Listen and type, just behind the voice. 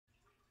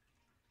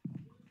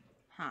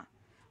Huh.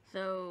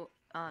 So,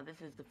 this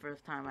is the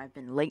first time I've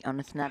been late on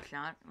a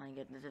snapshot.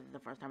 This is the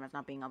first time it's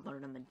not being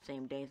uploaded on the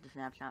same day as the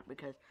snapshot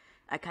because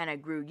I kind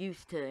of grew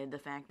used to the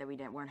fact that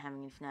weren't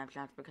having any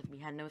snapshots because we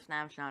had no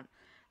snapshot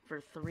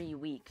for 3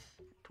 weeks.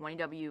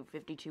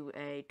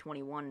 20W52A,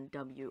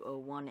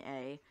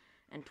 21W01A,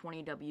 and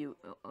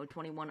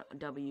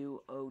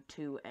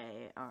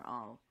 21W02A are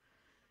all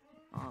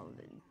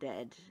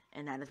dead,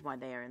 and that is why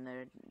they are in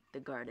the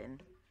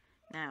garden.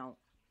 Now,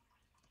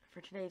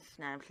 for today's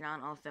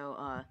snapshot,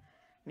 also,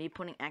 me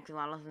putting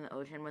axolotls in the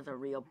ocean was a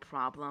real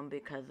problem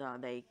because,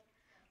 they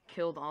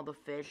killed all the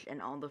fish,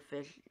 and all the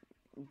fish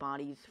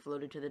bodies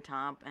floated to the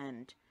top,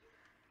 and,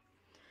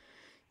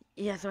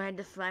 yeah, so I had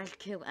to slash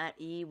kill at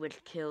E,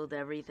 which killed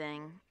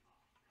everything,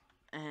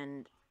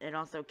 and it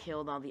also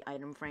killed all the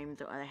item frames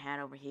that I had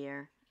over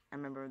here. I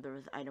remember there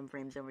was item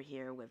frames over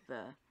here with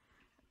the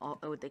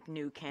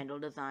new candle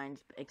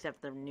designs,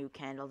 except the new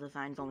candle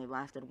designs only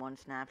lasted one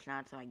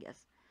snapshot, so I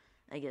guess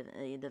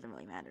it doesn't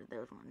really matter,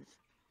 those ones.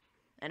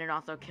 And it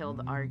also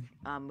killed our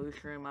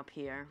mushroom up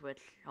here,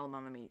 which, hold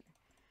on,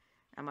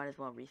 I might as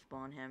well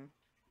respawn him.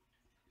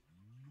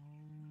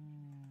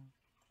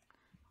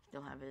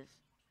 Still have his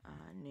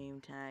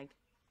name tag.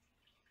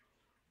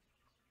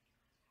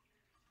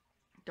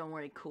 Don't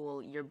worry,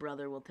 cool, your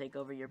brother will take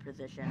over your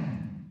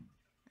position.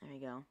 There you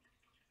go.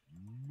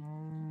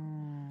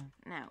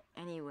 Now,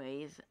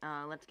 anyways,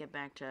 let's get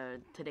back to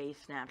today's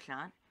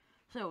snapshot.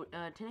 So,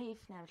 today's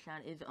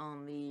snapshot is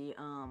on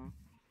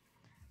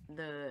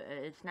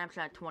it's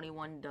snapshot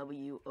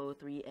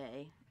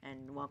 21W03A,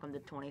 and welcome to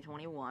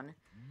 2021.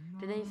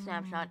 Today's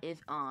snapshot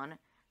is on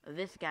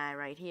this guy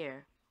right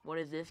here. What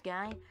is this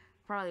guy?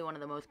 Probably one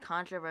of the most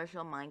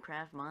controversial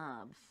Minecraft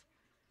mobs.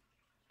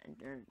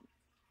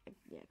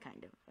 Yeah,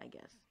 kind of, I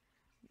guess.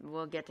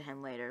 We'll get to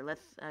him later.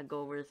 Let's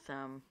go over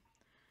some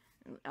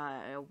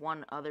a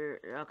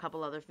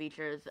couple other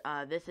features.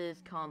 This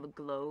is called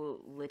Glow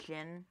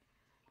Lichen.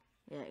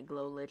 Yeah,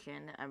 Glow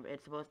Lichen.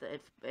 It's supposed to.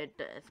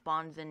 It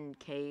spawns in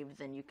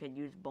caves, and you could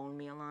use bone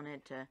meal on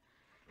it to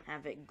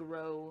have it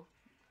grow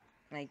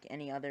like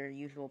any other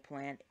usual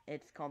plant.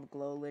 It's called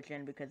Glow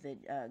Lichen because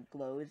it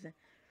glows.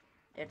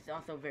 It's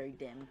also very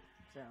dim.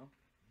 So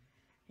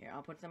here,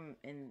 I'll put some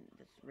in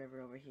this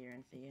river over here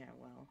and see how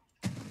well.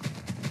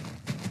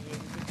 Yeah, you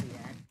can see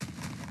that.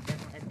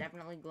 It's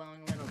definitely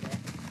glowing a little bit.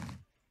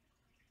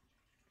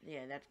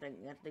 Yeah, that's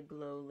the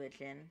Glow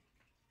Lichen.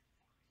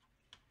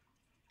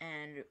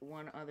 And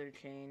one other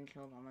change,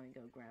 hold on, let me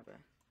go grab a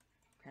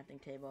crafting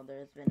table.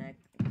 There's been a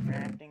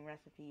crafting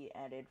recipe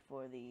added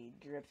for the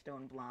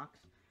dripstone blocks.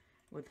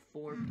 With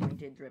 4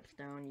 pointed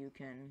dripstone, you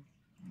can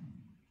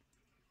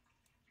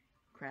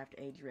craft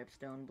a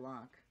dripstone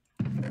block.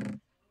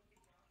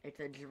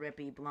 It's a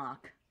drippy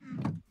block.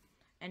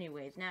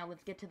 Anyways, now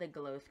let's get to the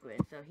glow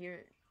squid. So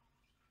here,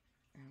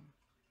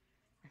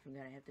 I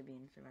forgot I have to be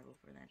in survival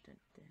for that to,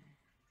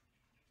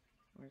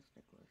 where's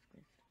the glow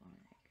squid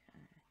spawning?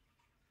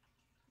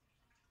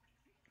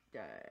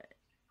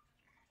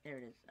 There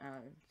it is.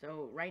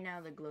 So right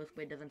now the glow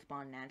squid doesn't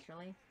spawn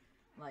naturally,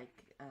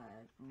 like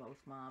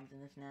most mobs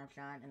in the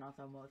snapshot, and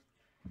also a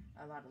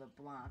lot of the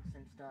blocks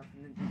and stuff,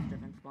 and it just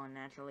doesn't spawn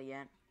naturally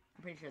yet.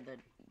 I'm pretty sure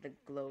the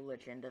glow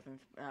lichen doesn't.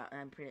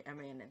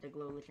 The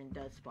glow lichen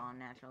does spawn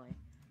naturally.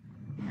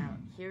 Now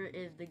here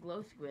is the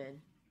glow squid.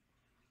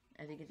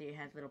 As you can see, it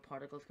has little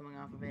particles coming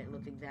off of it. It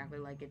looks exactly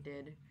like it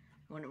did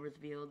when it was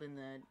revealed in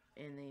the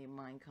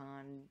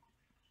Minecon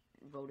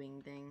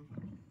voting thing.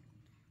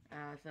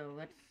 So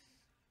let's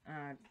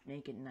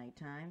make it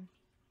nighttime.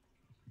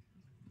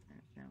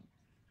 No.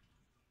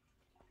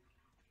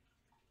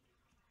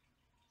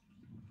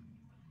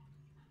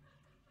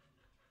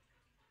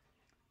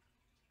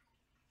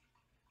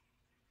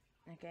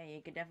 Okay,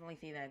 you could definitely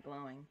see that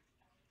glowing.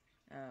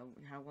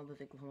 How well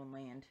does it glow on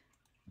land?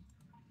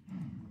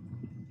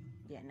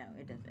 Yeah, no,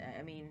 it does.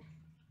 I mean,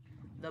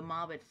 the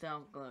mob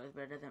itself glows,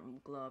 but it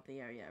doesn't glow up the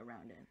area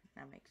around it.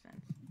 That makes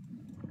sense.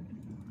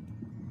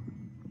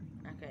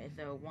 Okay,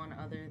 so one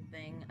other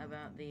thing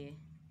about the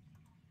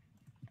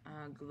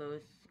glow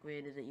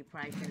squid is that you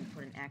probably shouldn't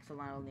put an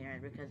axolotl near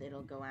it because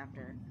it'll go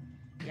after.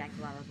 The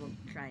axolotls will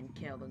try and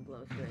kill the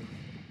glow squid.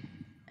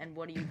 And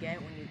what do you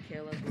get when you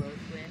kill a glow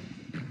squid?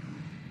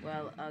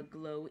 Well, a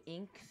glow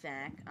ink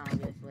sac,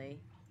 obviously.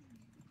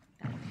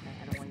 I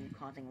don't want you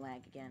causing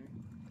lag again.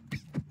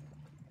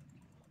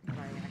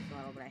 Sorry, an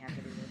axolotl, but I have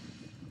to do this.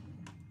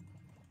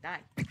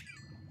 Die!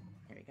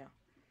 There we go.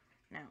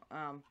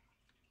 Now,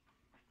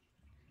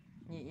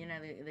 you know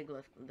the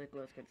glow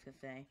squid's gonna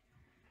say.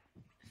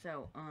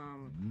 So,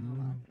 hold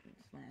on.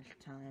 Slash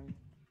time.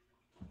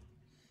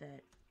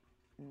 Set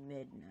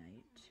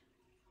midnight.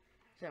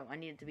 So, I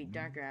need it to be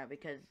darker out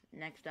because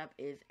next up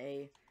is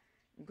a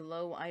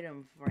glow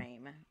item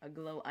frame. A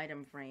glow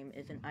item frame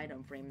is an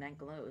item frame that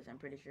glows. I'm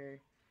pretty sure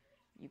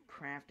you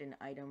craft an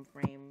item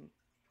frame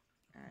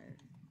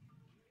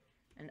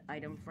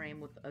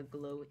with a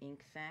glow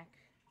ink sac.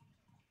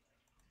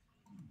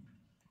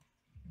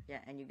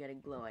 Yeah, and you get a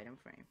glow item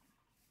frame.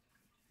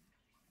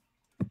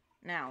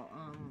 Now,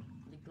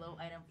 the glow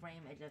item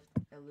frame, it just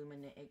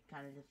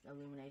kind of just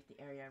illuminates the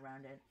area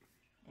around it,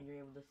 and you're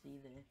able to see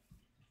the.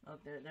 Oh,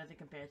 there's a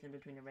comparison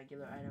between a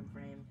regular item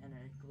frame and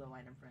a glow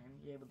item frame.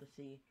 You're able to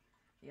see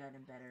the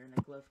item better, and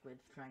the glow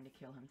squid's trying to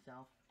kill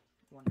himself.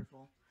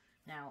 Wonderful.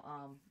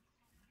 Now,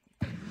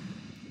 there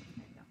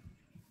you go.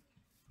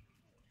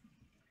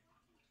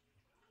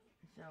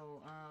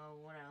 So,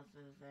 what else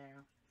is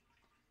there?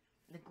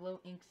 The glow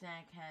ink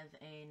sac has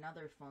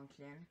another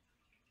function.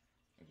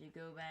 If you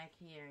go back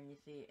here and you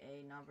see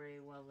a not very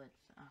well lit,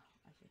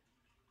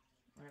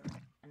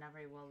 a not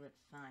very well lit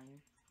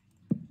sign.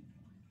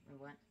 Wait,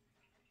 what?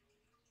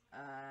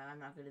 I'm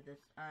not good at this.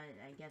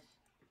 I guess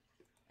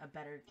a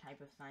better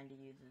type of sign to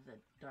use is a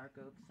dark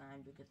oak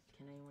sign, because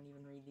can anyone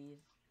even read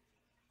these?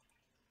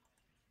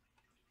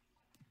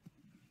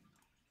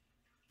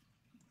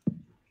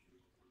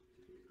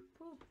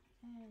 Poop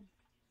head.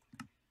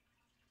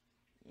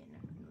 Yeah, no,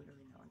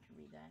 literally no one can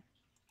read that.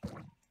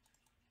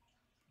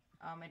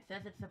 It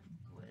says the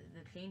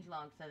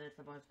changelog says it's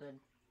supposed to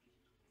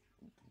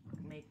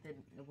make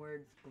the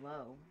words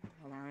glow.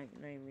 Hold on,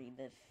 let me read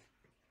this.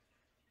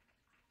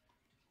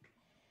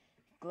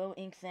 Glow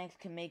ink sacs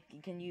can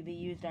be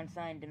used on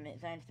signs to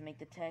make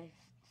the text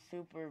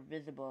super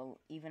visible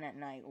even at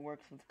night.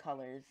 Works with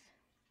colors.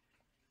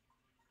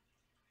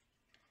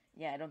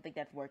 Yeah, I don't think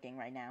that's working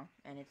right now.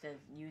 And it says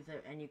you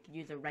can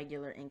use a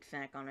regular ink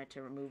sac on it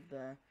to remove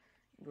the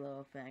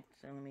glow effect.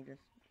 So let me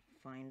just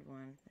find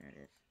one. There it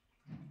is.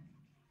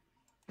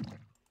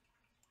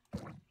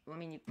 Well, I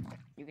mean,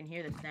 you can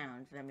hear the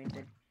sounds. That means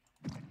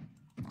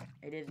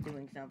it is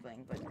doing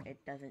something, but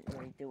it doesn't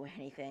really do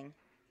anything.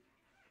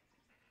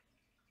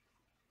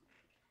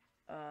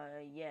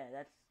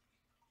 Yeah,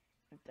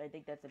 I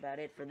think that's about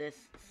it for this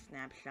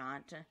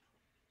snapshot.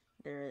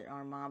 There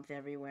are mobs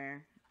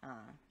everywhere.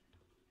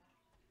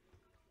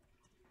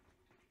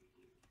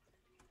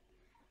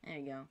 There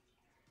you go.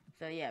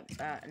 So yeah,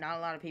 not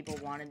a lot of people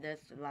wanted this.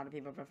 A lot of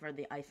people preferred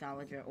the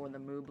Isolager or the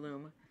Moo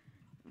Bloom.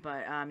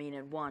 But, I mean,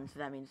 it won, so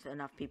that means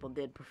enough people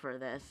did prefer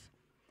this.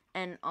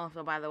 And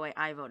also, by the way,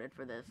 I voted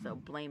for this, so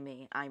blame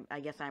me. I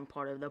guess I'm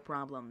part of the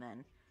problem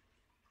then.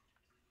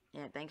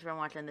 Yeah, thanks for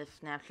watching this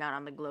snapshot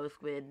on the glow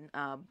squid.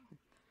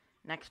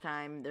 Next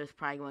time, there's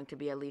probably going to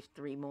be at least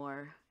 3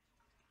 more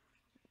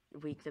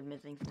weeks of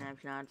missing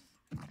snapshots.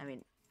 I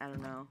mean, I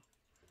don't know.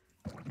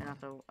 And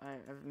also,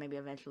 maybe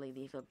eventually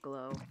these will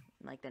glow,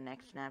 like the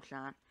next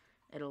snapshot.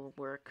 It'll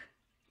work.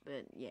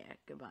 But, yeah,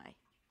 goodbye.